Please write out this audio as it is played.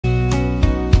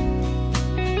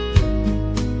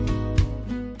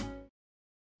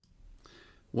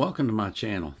Welcome to my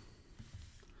channel.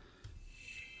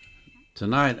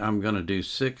 Tonight I'm going to do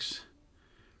 6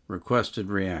 requested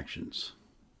reactions.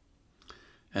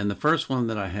 And the first one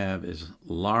that I have is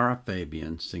Lara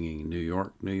Fabian singing New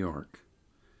York, New York.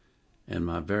 And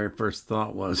my very first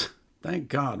thought was, thank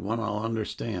God, one I'll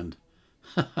understand.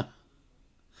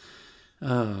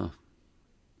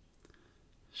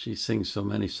 She sings so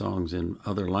many songs in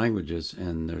other languages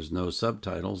and there's no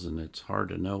subtitles and it's hard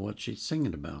to know what she's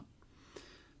singing about.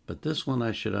 But this one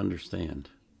I should understand.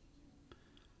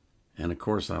 And of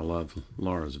course I love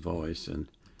Lara's voice and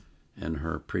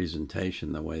her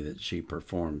presentation, the way that she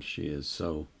performs. She is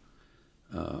so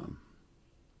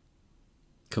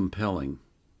compelling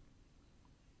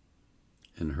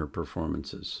in her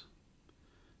performances.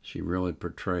 She really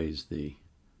portrays the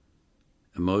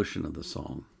emotion of the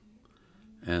song.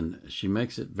 And she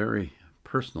makes it very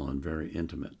personal and very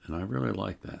intimate. And I really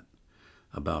like that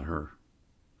about her.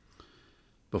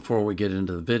 Before we get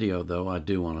into the video, though, I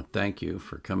do want to thank you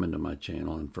for coming to my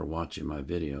channel and for watching my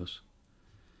videos.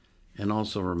 And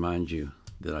also remind you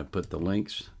that I put the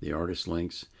links, the artist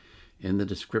links, in the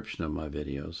description of my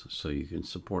videos so you can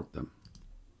support them.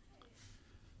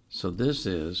 So this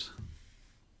is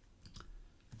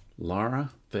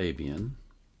Lara Fabian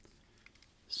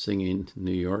singing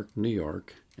New York, New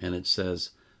York, and it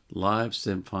says Live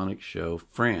Symphonic Show,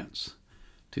 France,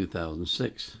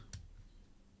 2006.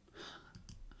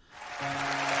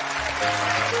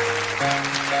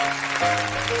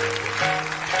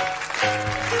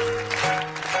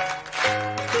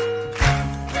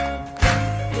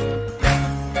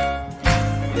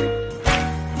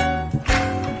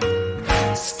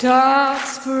 Start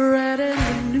spreading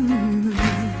the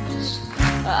news.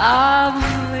 I'm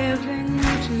living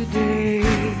today.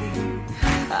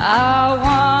 I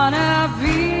wanna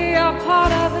be a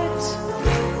part of it.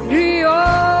 New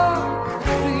York,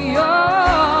 New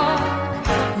York.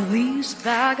 These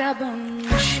vagabond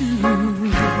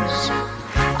shoes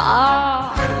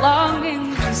are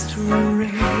longing to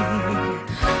stray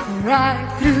right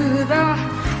through the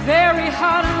very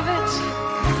heart of it.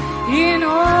 In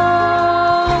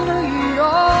old New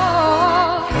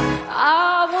York,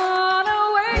 I wanna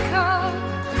wake up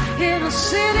in a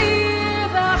city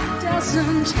that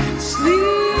doesn't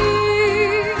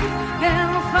sleep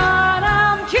and find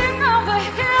I'm king of the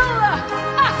hill,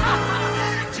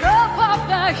 top of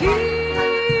the heap.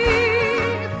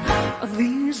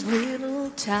 These little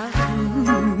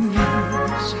tattoos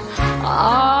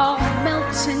are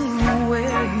melting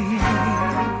away.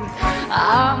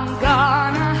 I'm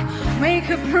gonna make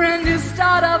a brand new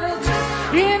start of it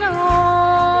in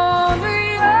old New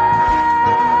York.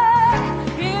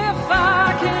 If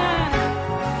I can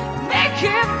make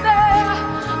it there,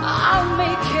 I'll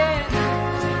make it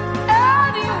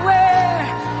anywhere.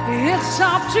 It's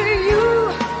up to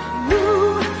you,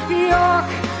 New York,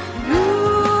 New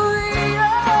York.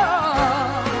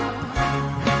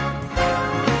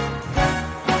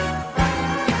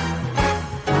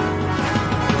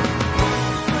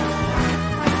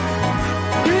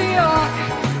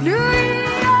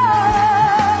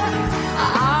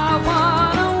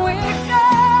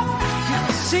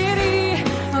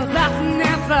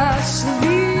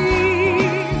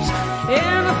 Sleeps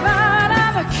in the fight,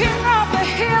 I'm the king of the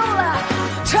hill,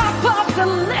 top of the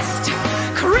list,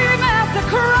 cream at the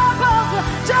crop of the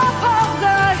top of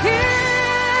the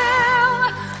hill.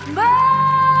 My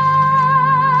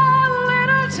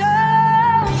little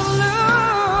town blues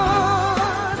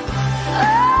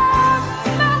are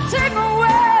melting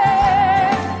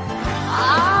away.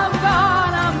 I'm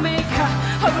gonna make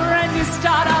a brand new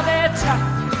start of it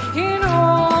in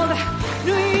old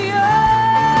New York.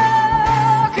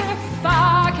 If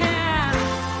I can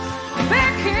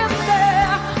make it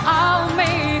there, I'll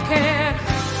make it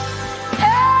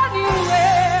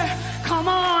anywhere. Come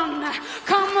on,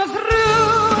 come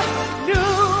through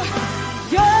New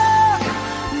York,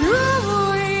 New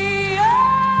York,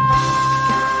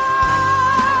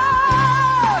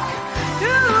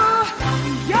 New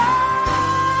York.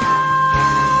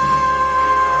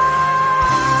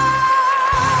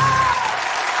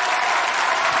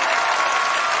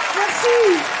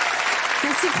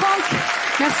 Merci Franck,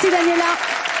 merci Daniela,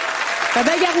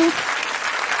 Baba Garou,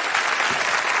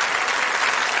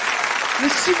 le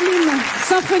sublime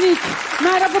symphonique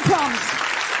Night of the Proms.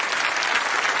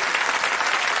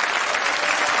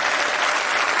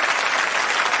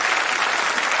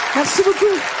 Merci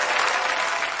beaucoup.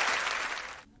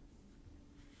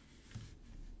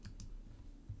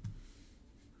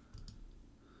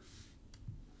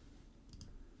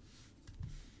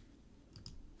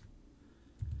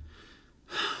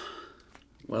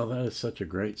 Well, that is such a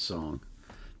great song.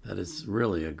 That is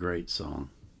really a great song.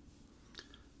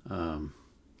 Of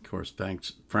course,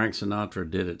 Frank Sinatra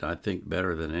did it, I think,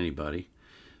 better than anybody.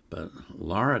 But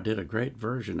Lara did a great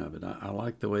version of it. I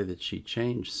like the way that she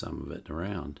changed some of it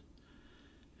around.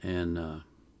 And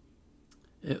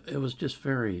it was just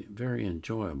very, very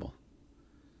enjoyable.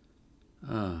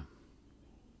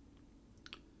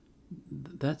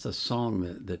 That's a song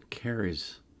that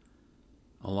carries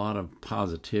a lot of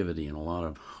positivity and a lot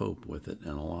of hope with it,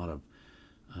 and a lot of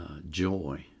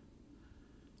joy,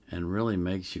 and really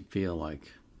makes you feel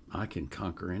like I can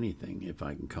conquer anything if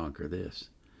I can conquer this.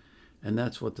 And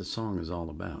that's what the song is all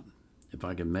about. If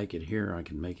I can make it here, I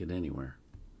can make it anywhere.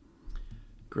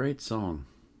 Great song.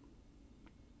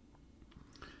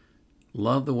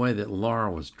 Love the way that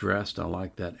Lara was dressed. I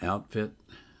like that outfit.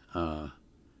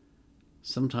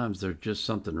 Sometimes there's just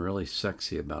something really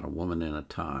sexy about a woman in a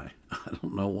tie. I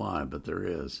don't know why, but there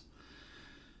is.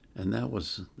 And that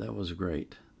was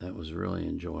great. That was really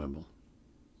enjoyable.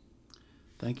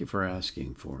 Thank you for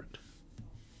asking for it.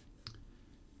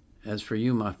 As for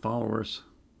you, my followers,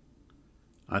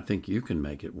 I think you can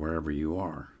make it wherever you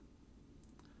are.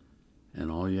 And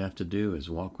all you have to do is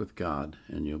walk with God,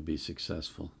 and you'll be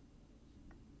successful.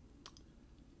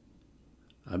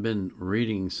 I've been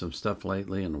reading some stuff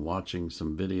lately and watching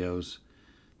some videos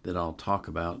that I'll talk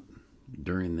about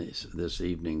during this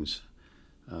evening's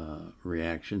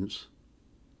reactions.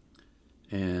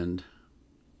 And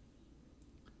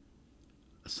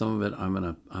some of it I'm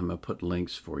gonna put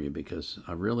links for you, because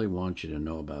I really want you to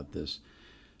know about this.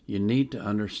 You need to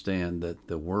understand that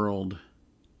the world,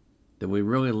 that we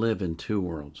really live in two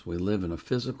worlds. We live in a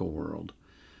physical world,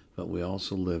 but we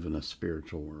also live in a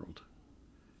spiritual world.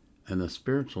 And the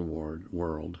spiritual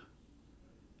world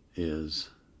is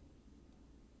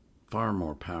far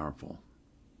more powerful,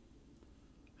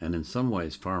 and in some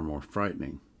ways far more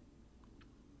frightening.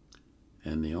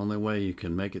 And the only way you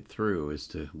can make it through is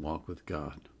to walk with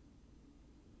God.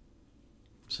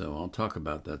 So I'll talk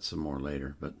about that some more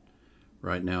later, but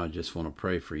right now I just want to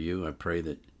pray for you. I pray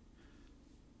that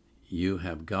you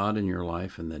have God in your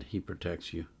life, and that He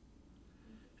protects you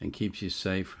and keeps you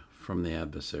safe from the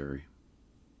adversary,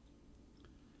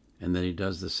 and that He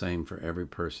does the same for every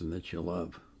person that you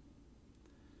love.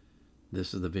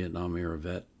 This is the Vietnam Era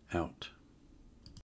Vet, out.